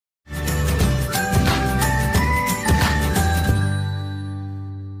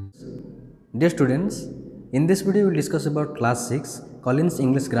Dear students, in this video we will discuss about class 6 Collins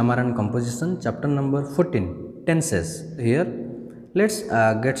English Grammar and Composition chapter number 14 tenses. Here let's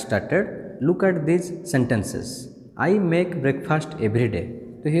get started. Look at these sentences. I make breakfast every day.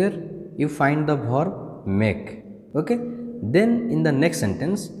 So here you find the verb make. Okay. Then in the next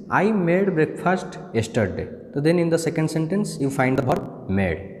sentence, I made breakfast yesterday. So then in the second sentence you find the verb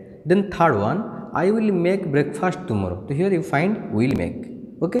made. Then third one, I will make breakfast tomorrow. So here you find will make.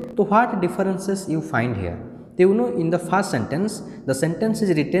 Okay, so what differences you find here? So you know, in the first sentence, the sentence is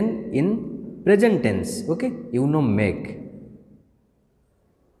written in present tense. Okay, you know make.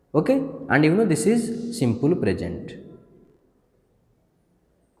 Okay, and you know this is simple present.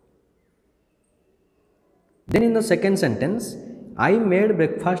 Then in the second sentence, I made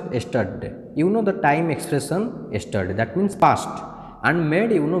breakfast yesterday. You know the time expression yesterday, that means past, and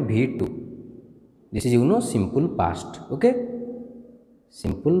made you know V2. This is you know simple past. Okay.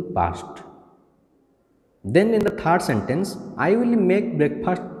 Simple past. Then in the third sentence, I will make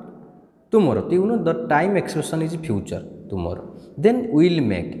breakfast tomorrow. You know the time expression is future, tomorrow. Then will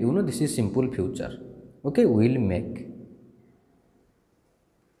make, you know this is simple future. Okay, will make.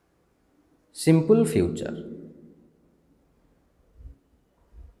 Simple future.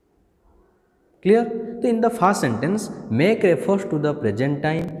 Clear? So in the first sentence, make refers to the present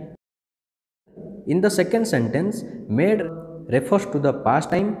time. In the second sentence, made refers to the past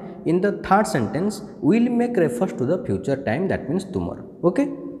time. In the third sentence, will make refers to the future time, that means tomorrow. Okay.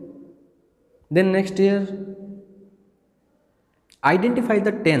 Then next here, identify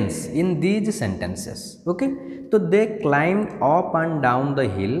the tense in these sentences. Okay. So they climbed up and down the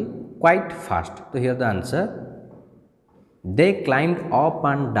hill quite fast. So here the answer, they climbed up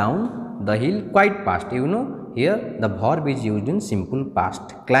and down the hill quite fast. You know here the verb is used in simple past,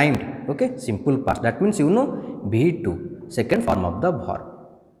 climbed. Okay, simple past, that means you know V2, second form of the verb.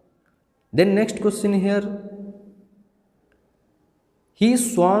 Then next question here, he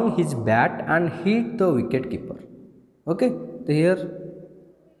swung his bat and hit the wicket keeper. Okay, so here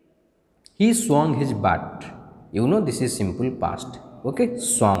he swung his bat, you know this is simple past. Okay,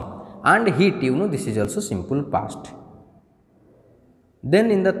 swung, and hit, you know this is also simple past.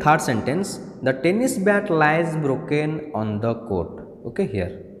 Then in the third sentence, the tennis bat lies broken on the court. Okay,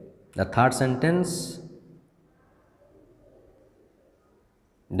 here the third sentence,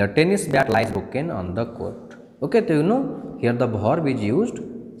 the tennis bat lies broken on the court. Okay, so you know here the verb is used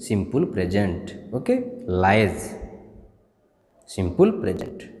simple present. Okay, lies, simple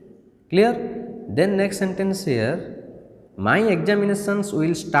present. Clear? Then next sentence here, my examinations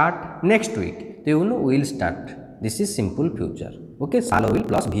will start next week. So you know will start, this is simple future. Okay, shall will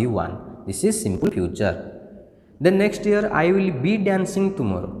plus V1, this is simple future. Then next year, I will be dancing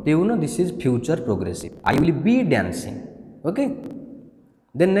tomorrow. So you know this is future progressive, I will be dancing. Okay.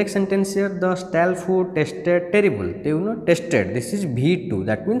 Then next sentence here, the stale food tasted terrible. So you know tasted, this is V2,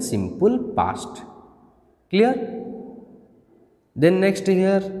 that means simple past. Clear? Then next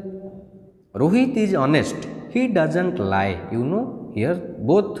here, Rohit is honest, he doesn't lie. You know here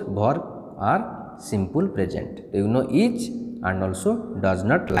both verb are simple present. So you know is and also does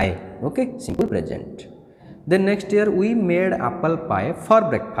not lie. Okay, simple present. Then next year, we made apple pie for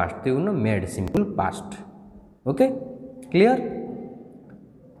breakfast. So you know made, simple past. Okay, clear?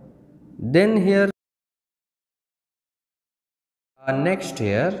 Then here next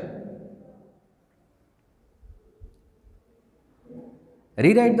here,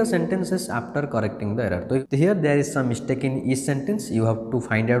 rewrite the sentences after correcting the error. So here there is some mistake in each sentence, you have to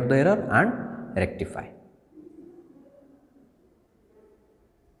find out the error and rectify.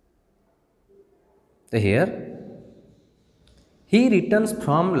 So here, he returns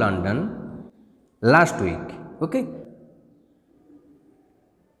from London last week. Okay.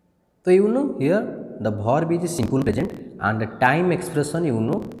 So you know here the verb is simple present and the time expression you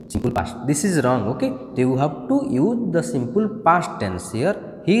know simple past. This is wrong. Okay. So you have to use the simple past tense here.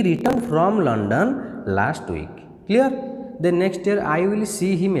 He returned from London last week. Clear? Then next year, I will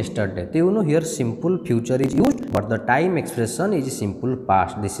see him yesterday. So you know here simple future is used, but the time expression is simple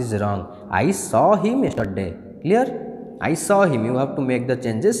past. This is wrong. I saw him yesterday. Clear? I saw him. You have to make the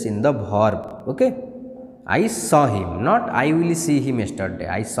changes in the verb. Okay. I saw him, not I will see him yesterday.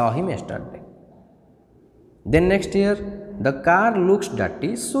 I saw him yesterday. Then next year, the car looks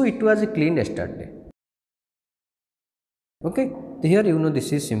dirty, so it was cleaned yesterday. Okay. So here you know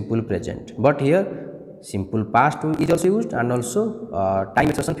this is simple present, but here simple past is also used and also time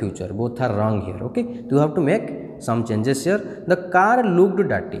expression future, both are wrong here. Okay, so you have to make some changes here. The car looked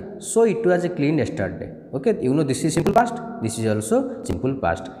dirty, so it was cleaned yesterday. Okay, you know this is simple past, this is also simple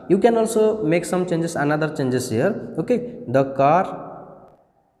past. You can also make some changes, another changes here. Okay, the car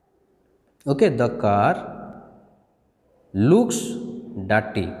Okay, the car looks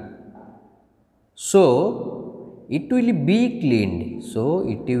dirty, so it will be cleaned. So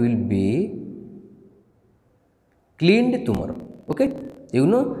it will be cleaned tomorrow. Okay, you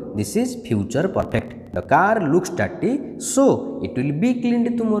know, this is future perfect. The car looks dirty, so it will be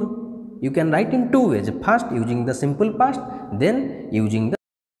cleaned tomorrow. You can write in two ways: first using the simple past, then using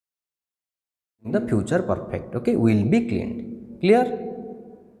the future perfect. Okay, will be cleaned. Clear?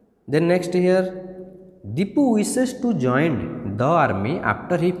 Then next here, Dipu wishes to join the army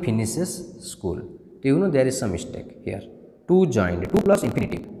after he finishes school. Do you know there is some mistake here? To join, 2 plus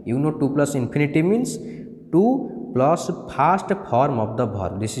infinitive. You know 2 plus infinitive means 2 plus first form of the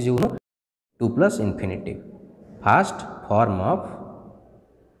verb. This is, you know, 2 plus infinitive. First form of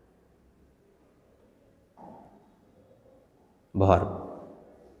verb.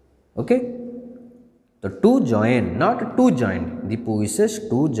 Okay. So to join, not to join. Dipu wishes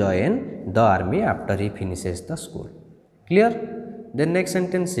to join the army after he finishes the school. Clear? Then next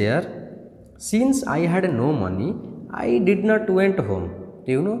sentence here. Since I had no money, I did not went home.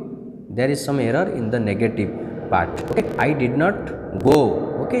 Do you know? There is some error in the negative part. Okay, I did not go.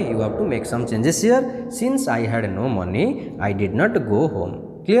 Okay, you have to make some changes here. Since I had no money, I did not go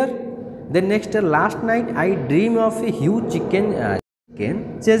home. Clear? Then next, last night I dream of a huge chicken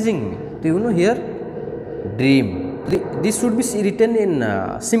chasing me. Do you know here? Dream. This should be written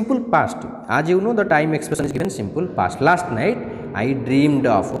in simple past. As you know, the time expression is given simple past. Last night I dreamed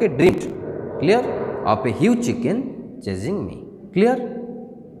of, okay, dreamed, clear, of a huge chicken chasing me. Clear?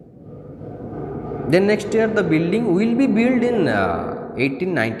 Then next year the building will be built in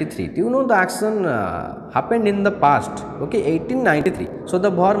 1893. You know the action happened in the past. Okay, 1893. So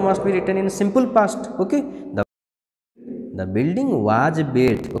the verb must be written in simple past. Okay, the building was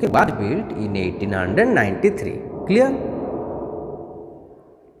built. Okay, was built in 1893. Clear?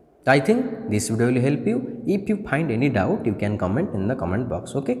 I think this video will help you. If you find any doubt, you can comment in the comment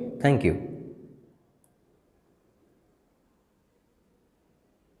box. Okay, thank you.